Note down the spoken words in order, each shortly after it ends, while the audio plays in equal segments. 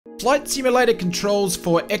Flight simulator controls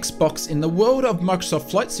for Xbox in the world of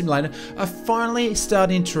Microsoft Flight Simulator are finally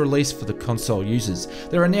starting to release for the console users.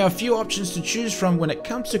 There are now a few options to choose from when it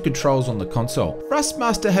comes to controls on the console.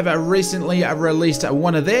 Thrustmaster have recently released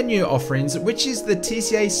one of their new offerings, which is the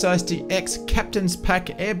TCA Sidestick X Captain's Pack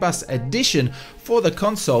Airbus Edition for the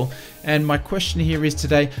console. And my question here is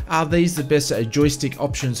today, are these the best joystick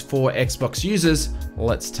options for Xbox users?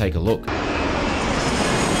 Let's take a look.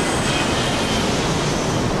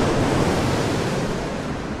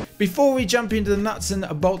 Before we jump into the nuts and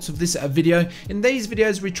bolts of this video, in these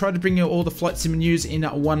videos we try to bring you all the flight sim news in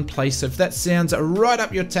one place. So if that sounds right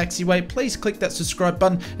up your taxiway, please click that subscribe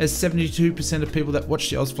button, as 72% of people that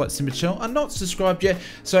watch the Oz Flight Sim channel are not subscribed yet.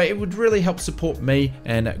 So it would really help support me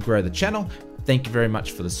and grow the channel. Thank you very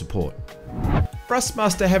much for the support.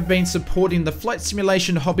 Thrustmaster have been supporting the flight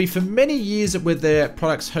simulation hobby for many years with their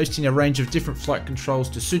products hosting a range of different flight controls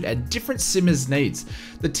to suit different simmers' needs.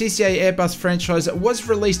 The TCA Airbus franchise was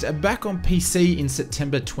released back on PC in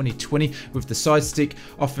September 2020 with the Sidestick,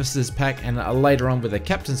 Officer's Pack, and later on with the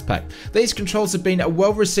Captain's Pack. These controls have been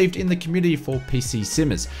well received in the community for PC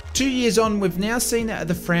simmers. 2 years on, we've now seen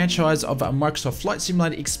the franchise of Microsoft Flight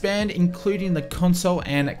Simulator expand, including the console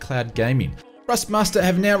and cloud gaming. Thrustmaster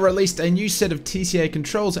have now released a new set of TCA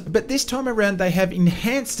controls, but this time around they have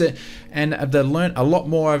enhanced it and they've learned a lot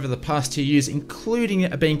more over the past 2 years, including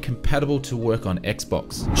it being compatible to work on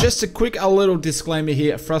Xbox. Just a little disclaimer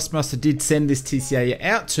here, Thrustmaster did send this TCA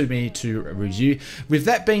out to me to review. With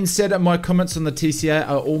that being said, my comments on the TCA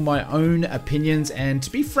are all my own opinions, and to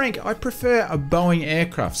be frank, I prefer a Boeing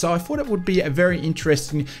aircraft, so I thought it would be very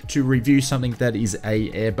interesting to review something that is a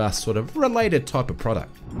Airbus sort of related type of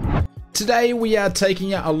product. Today we are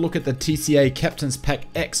taking a look at the TCA Captain's Pack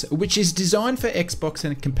X, which is designed for Xbox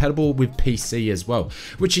and compatible with PC as well,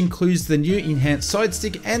 which includes the new enhanced side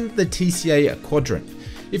stick and the TCA quadrant.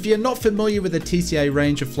 If you're not familiar with the TCA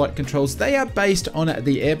range of flight controls, they are based on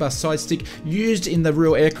the Airbus side stick used in the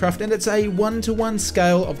real aircraft, and it's a 1-to-1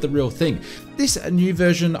 scale of the real thing. This new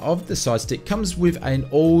version of the side stick comes with an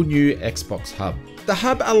all new Xbox hub. The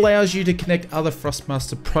hub allows you to connect other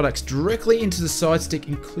Thrustmaster products directly into the side stick,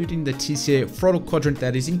 including the TCA throttle quadrant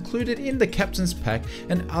that is included in the Captain's Pack,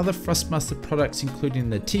 and other Thrustmaster products including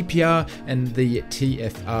the TPR and the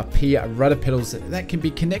TFRP rudder pedals that can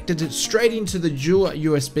be connected straight into the dual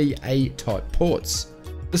USB-A type ports.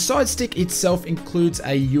 The side stick itself includes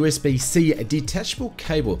a USB-C detachable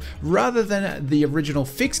cable rather than the original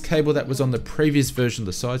fixed cable that was on the previous version of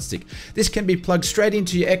the side stick. This can be plugged straight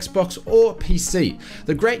into your Xbox or PC.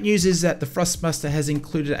 The great news is that the Thrustmaster has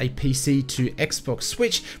included a PC to Xbox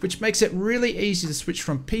switch, which makes it really easy to switch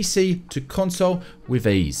from PC to console with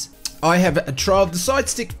ease. I have trialed the side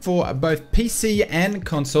stick for both PC and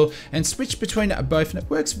console and switched between both, and it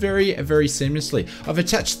works very seamlessly. I've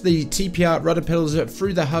attached the TPR rudder pedals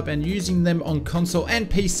through the hub, and using them on console and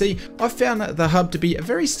PC, I found the hub to be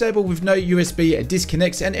very stable with no USB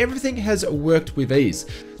disconnects, and everything has worked with ease.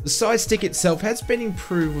 The side stick itself has been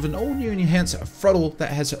improved with an all-new enhanced throttle that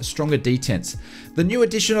has stronger detents. The new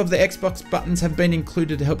addition of the Xbox buttons have been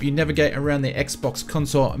included to help you navigate around the Xbox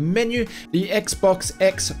console menu. The Xbox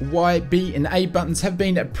X, Y, B and A buttons have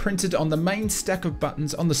been printed on the main stack of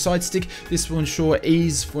buttons on the side stick. This will ensure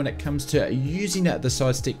ease when it comes to using the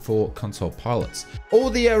side stick for console pilots. All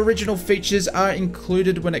the original features are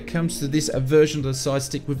included when it comes to this version of the side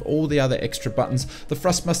stick with all the other extra buttons. The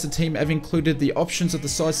Thrustmaster team have included the options of the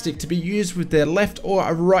side stick to be used with their left or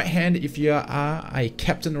a right hand if you are a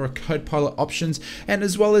captain or a co-pilot options, and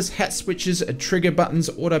as well as hat switches, trigger buttons,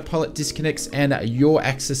 autopilot disconnects, and yaw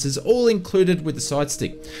accesses, all included with the side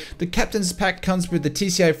stick. The Captain's Pack comes with the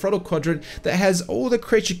TCA throttle quadrant that has all the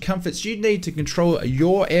creature comforts you need to control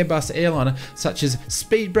your Airbus airliner, such as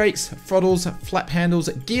speed brakes, throttles, flap handles,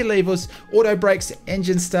 gear levers, auto brakes,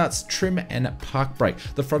 engine starts, trim, and park brake.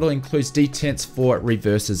 The throttle includes detents for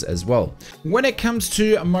reverses as well. When it comes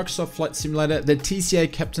to Microsoft Flight Simulator, the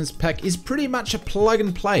TCA Captain's Pack is pretty much a plug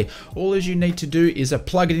and play. All you need to do is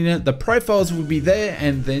plug it in, the profiles will be there,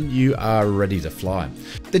 and then you are ready to fly.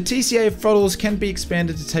 The TCA throttles can be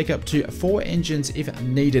expanded to take up to 4 engines if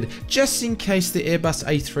needed, just in case the Airbus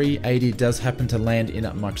A380 does happen to land in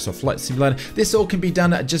Microsoft Flight Simulator. This all can be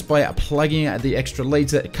done just by plugging the extra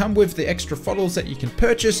leads that come with the extra throttles that you can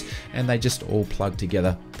purchase, and they just all plug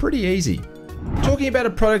together. Pretty easy. Talking about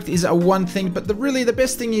a product is one thing, but really the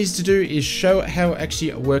best thing is to do is show how actually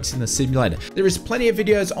it works in the simulator. There is plenty of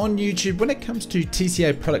videos on YouTube when it comes to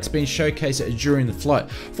TCA products being showcased during the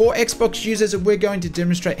flight. For Xbox users, we're going to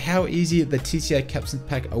demonstrate how easy the TCA Captain's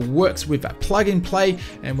Pack works with plug and play,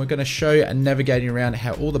 and we're going to show navigating around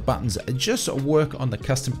how all the buttons just work on the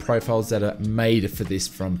custom profiles that are made for this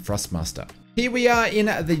from Thrustmaster. Here we are in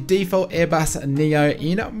the default Airbus Neo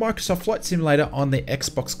in Microsoft Flight Simulator on the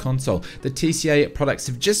Xbox console. The TCA products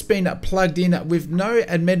have just been plugged in with no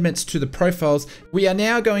amendments to the profiles. We are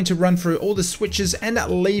now going to run through all the switches and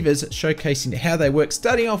levers showcasing how they work,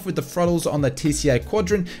 starting off with the throttles on the TCA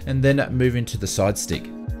quadrant and then moving to the side stick.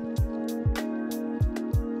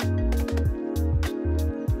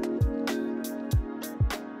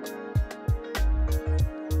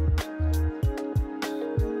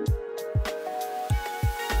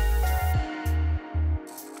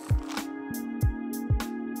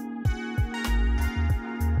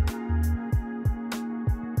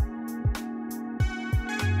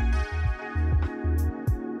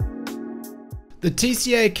 The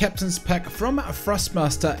TCA Captain's Pack from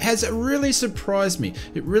Thrustmaster has really surprised me.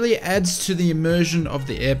 It really adds to the immersion of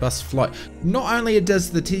the Airbus flight. Not only does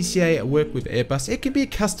the TCA work with Airbus, it can be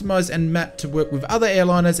customized and mapped to work with other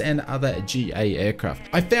airliners and other GA aircraft.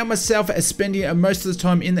 I found myself spending most of the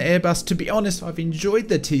time in the Airbus. To be honest, I've enjoyed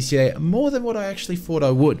the TCA more than what I actually thought I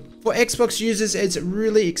would. For Xbox users, it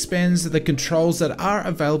really expands the controls that are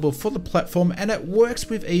available for the platform, and it works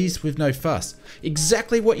with ease with no fuss.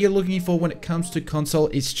 Exactly what you're looking for when it comes to console.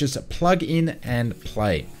 It's just plug in and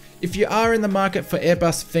play. If you are in the market for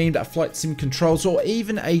Airbus themed flight sim controls or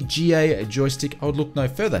even a GA joystick, I would look no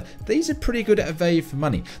further. These are pretty good at value for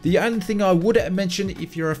money. The only thing I would mention,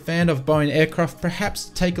 if you're a fan of Boeing aircraft,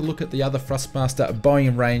 perhaps take a look at the other Thrustmaster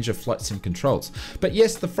Boeing range of flight sim controls. But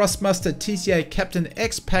yes, the Thrustmaster TCA Captain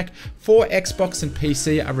X Pack for Xbox and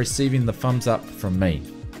PC are receiving the thumbs up from me.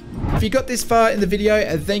 If you got this far in the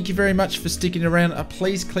video, thank you very much for sticking around.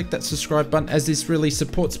 Please click that subscribe button, as this really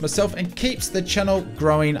supports myself and keeps the channel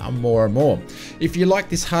growing more and more. If you like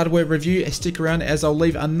this hardware review, stick around, as I'll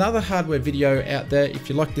leave another hardware video out there. If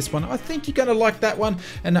you like this one, I think you're going to like that one,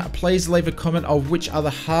 and please leave a comment of which other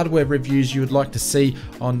hardware reviews you would like to see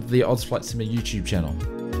on the Odds Flight Simulator YouTube channel.